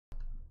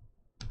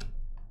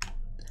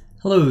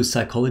Hello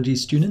psychology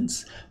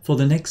students. For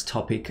the next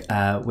topic,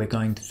 we're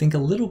going to think a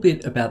little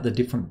bit about the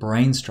different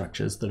brain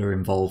structures that are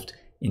involved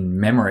in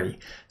memory.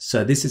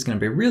 So this is going to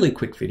be a really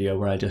quick video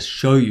where I just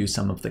show you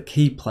some of the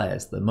key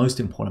players, the most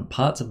important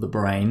parts of the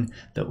brain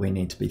that we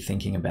need to be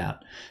thinking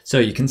about. So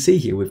you can see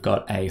here we've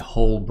got a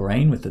whole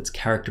brain with its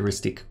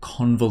characteristic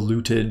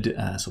convoluted,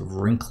 sort of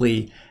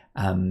wrinkly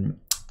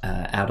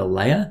outer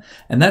layer,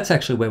 and that's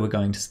actually where we're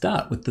going to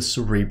start with the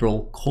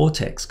cerebral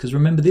cortex, because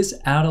remember, this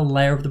outer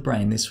layer of the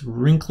brain, this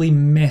wrinkly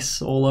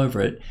mess all over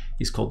it,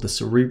 is called the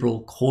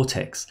cerebral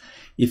cortex.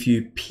 If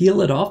you peel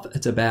it off,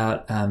 it's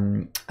about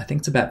I think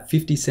it's about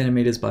 50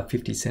 centimeters by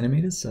 50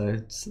 centimeters, so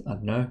it's, I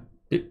don't know,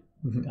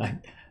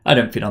 I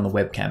don't fit on the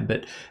webcam,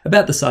 but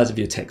about the size of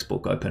your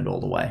textbook opened all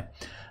the way,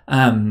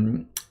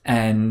 and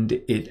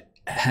it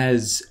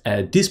has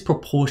a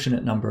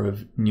disproportionate number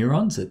of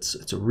neurons.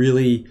 It's a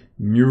really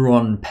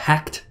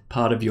neuron-packed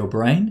part of your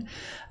brain.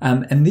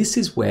 And this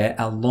is where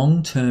our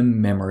long-term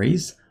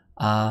memories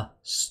are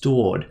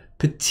stored,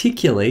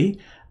 particularly,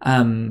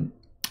 all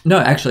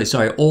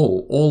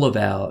of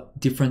our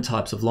different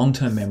types of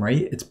long-term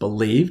memory, it's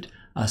believed,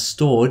 are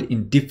stored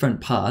in different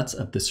parts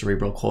of the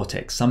cerebral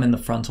cortex. Some in the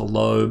frontal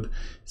lobe,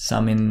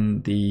 some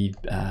in the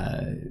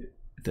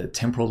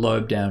temporal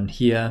lobe down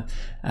here,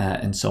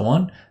 and so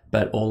on,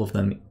 but all of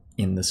them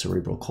in the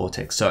cerebral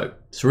cortex. So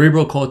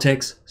cerebral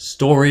cortex,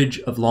 storage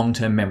of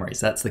long-term memories.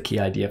 That's the key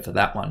idea for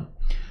that one.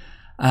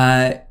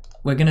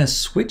 We're going to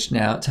switch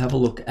now to have a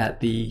look at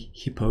the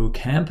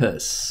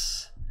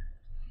hippocampus.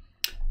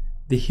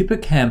 The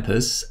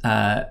hippocampus,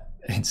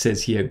 it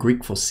says here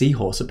Greek for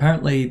seahorse.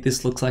 Apparently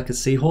this looks like a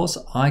seahorse.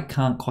 I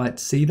can't quite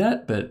see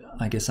that, but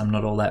I guess I'm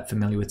not all that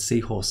familiar with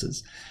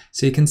seahorses.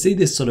 So you can see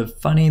this sort of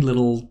funny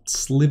little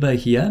sliver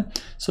here,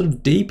 sort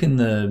of deep in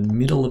the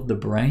middle of the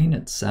brain.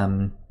 It's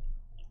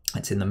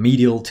in the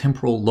medial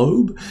temporal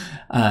lobe,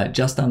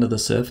 just under the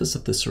surface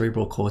of the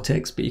cerebral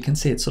cortex, but you can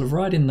see it's sort of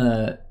right in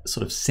the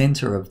sort of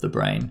center of the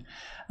brain.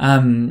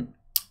 And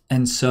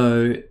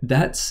so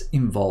that's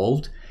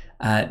involved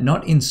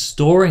not in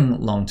storing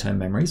long-term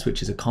memories,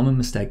 which is a common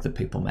mistake that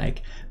people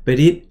make, but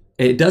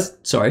it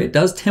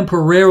does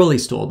temporarily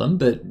store them,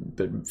 but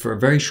for a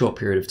very short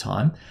period of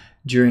time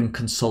during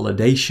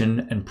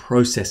consolidation and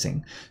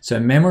processing. So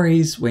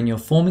memories, when you're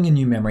forming a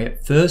new memory,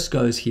 it first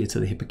goes here to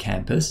the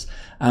hippocampus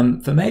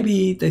for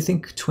maybe, they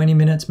think 20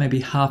 minutes,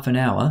 maybe half an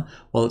hour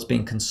while it's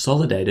being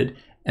consolidated,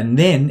 and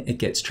then it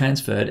gets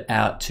transferred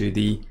out to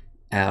the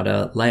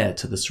outer layer,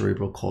 to the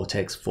cerebral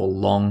cortex, for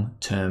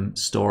long-term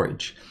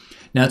storage.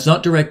 Now, it's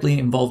not directly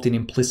involved in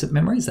implicit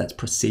memories, that's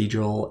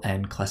procedural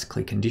and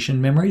classically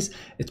conditioned memories.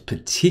 It's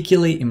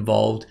particularly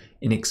involved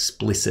in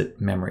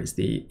explicit memories,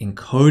 the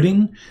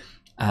encoding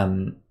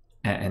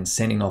and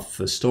sending off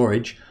for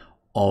storage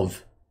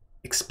of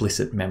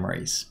explicit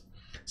memories.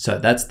 So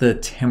that's the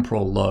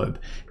temporal lobe.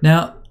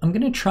 Now, I'm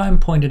going to try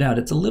and point it out.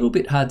 It's a little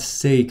bit hard to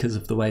see because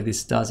of the way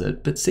this does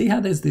it, but see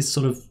how there's this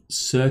sort of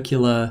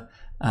circular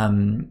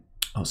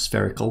or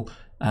spherical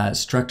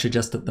structure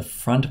just at the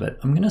front of it.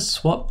 I'm going to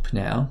swap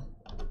now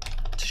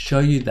to show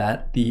you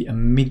that the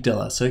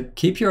amygdala. So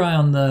keep your eye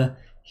on the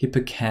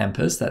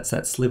hippocampus, that's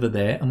that sliver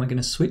there, and we're going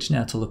to switch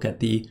now to look at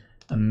the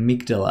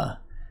amygdala.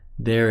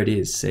 There it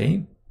is,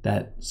 see?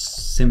 That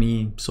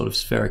semi sort of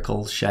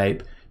spherical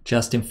shape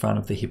just in front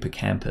of the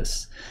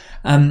hippocampus.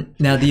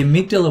 Now the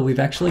amygdala we've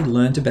actually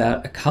learned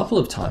about a couple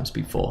of times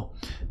before.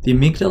 The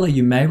amygdala,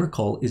 you may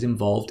recall, is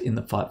involved in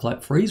the fight,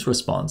 flight, freeze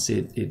response.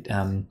 It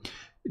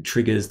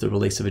triggers the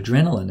release of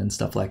adrenaline and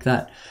stuff like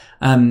that.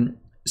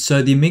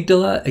 So the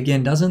amygdala,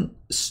 again, doesn't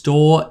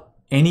store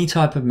any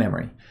type of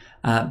memory,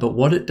 but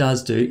what it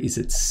does do is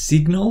it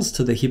signals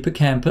to the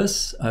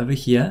hippocampus over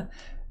here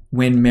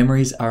when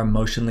memories are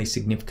emotionally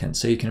significant.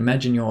 So you can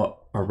imagine you're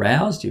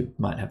aroused, you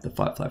might have the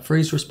fight, flight,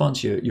 freeze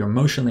response, you're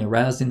emotionally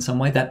aroused in some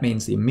way. That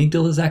means the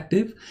amygdala is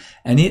active,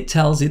 and it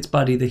tells its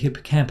buddy, the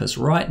hippocampus,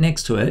 right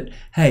next to it,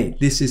 hey,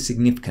 this is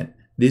significant,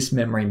 this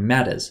memory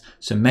matters,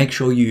 so make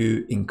sure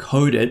you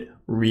encode it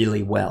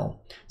really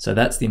well. So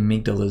that's the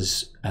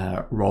amygdala's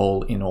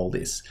role in all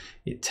this.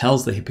 It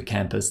tells the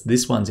hippocampus,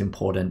 this one's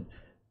important,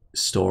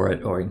 store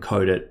it or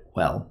encode it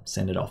well,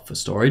 send it off for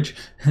storage,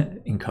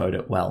 encode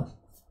it well.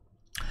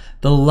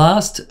 The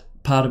last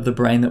part of the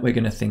brain that we're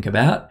going to think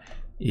about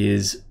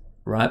is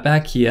right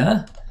back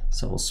here.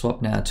 So we'll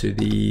swap now to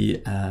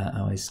the, I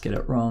always get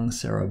it wrong,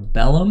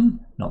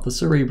 cerebellum, not the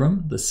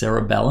cerebrum, the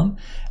cerebellum.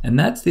 And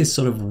that's this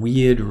sort of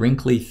weird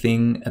wrinkly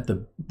thing at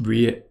the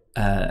rear,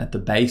 at the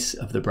base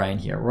of the brain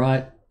here,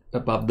 right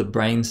above the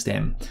brain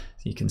stem.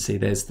 So you can see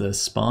there's the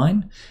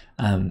spine,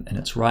 and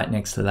it's right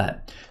next to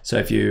that. So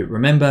if you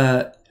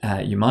remember,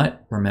 you might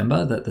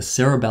remember that the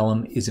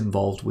cerebellum is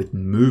involved with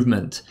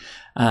movement.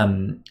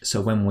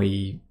 So when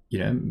we,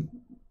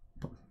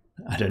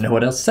 I don't know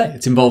what else to say.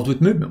 It's involved with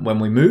movement. When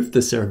we move,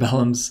 the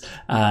cerebellum's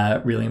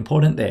really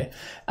important there.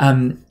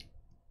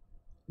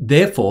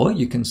 Therefore,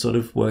 you can sort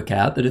of work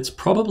out that it's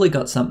probably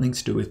got something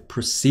to do with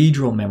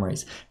procedural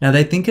memories. Now,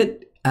 they think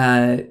it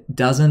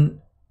doesn't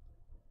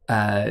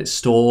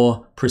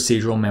store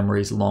procedural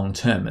memories long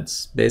term.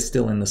 They're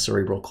still in the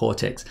cerebral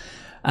cortex,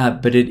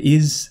 but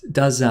it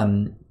does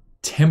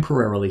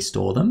temporarily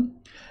store them.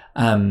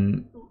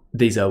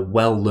 These are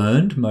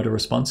well-learned motor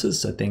responses,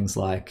 so things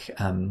like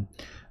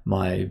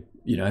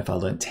if I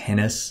learned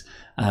tennis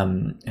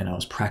and I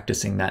was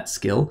practicing that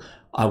skill,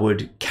 I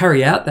would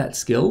carry out that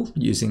skill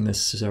using the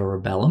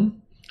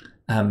cerebellum,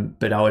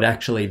 but I would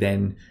actually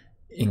then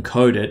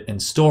encode it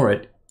and store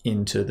it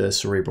into the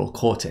cerebral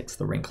cortex,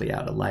 the wrinkly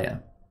outer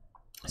layer.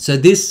 So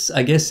this,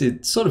 I guess,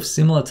 it's sort of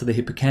similar to the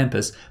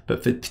hippocampus,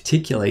 but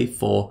particularly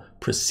for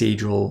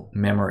procedural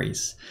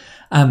memories.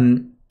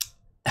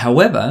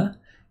 However,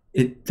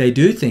 they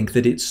do think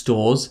that it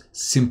stores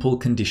simple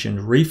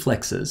conditioned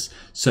reflexes.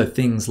 So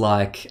things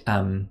like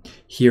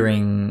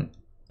hearing,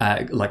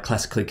 like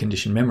classically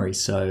conditioned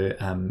memories. So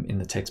in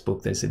the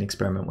textbook, there's an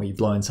experiment where you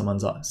blow in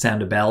someone's eye,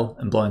 sound a bell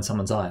and blow in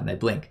someone's eye, and they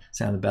blink.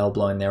 Sound a bell,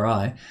 blow in their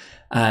eye,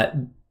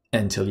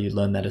 until you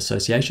learn that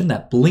association.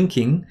 That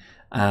blinking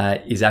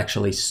is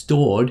actually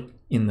stored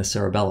in the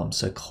cerebellum.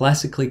 So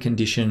classically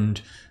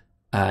conditioned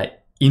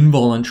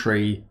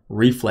involuntary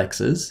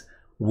reflexes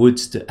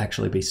would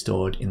actually be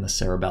stored in the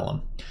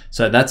cerebellum.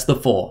 So that's the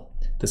four.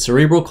 The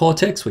cerebral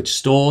cortex, which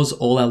stores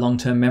all our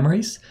long-term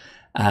memories.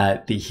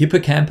 The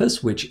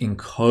hippocampus, which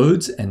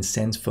encodes and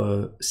sends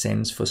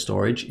for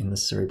storage in the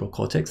cerebral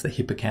cortex. The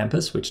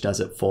hippocampus, which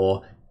does it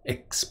for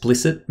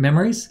explicit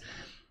memories.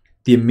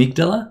 The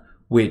amygdala,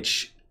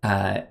 which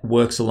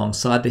works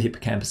alongside the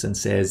hippocampus and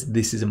says,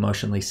 this is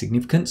emotionally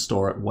significant,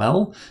 store it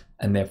well,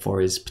 and therefore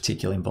is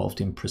particularly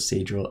involved in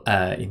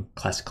in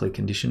classically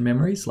conditioned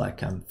memories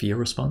like fear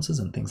responses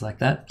and things like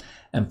that.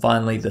 And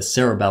finally, the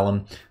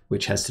cerebellum,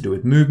 which has to do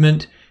with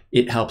movement.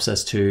 It helps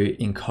us to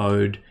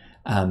encode,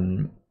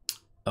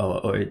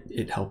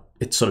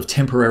 it sort of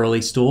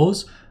temporarily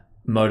stores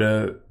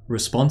motor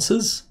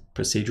responses,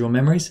 procedural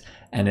memories,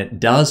 and it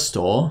does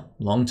store,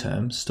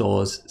 long-term,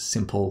 stores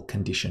simple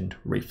conditioned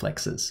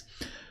reflexes.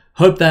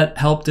 Hope that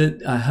helped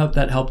it. I hope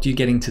that helped you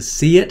getting to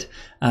see it.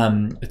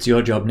 It's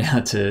your job now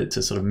to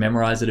sort of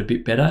memorize it a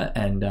bit better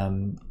and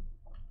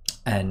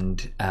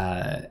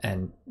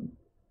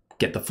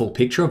get the full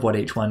picture of what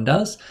each one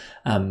does.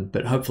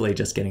 But hopefully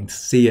just getting to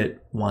see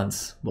it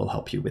once will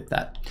help you with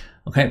that.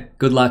 Okay,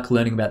 good luck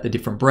learning about the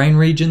different brain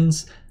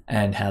regions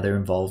and how they're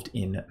involved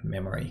in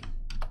memory.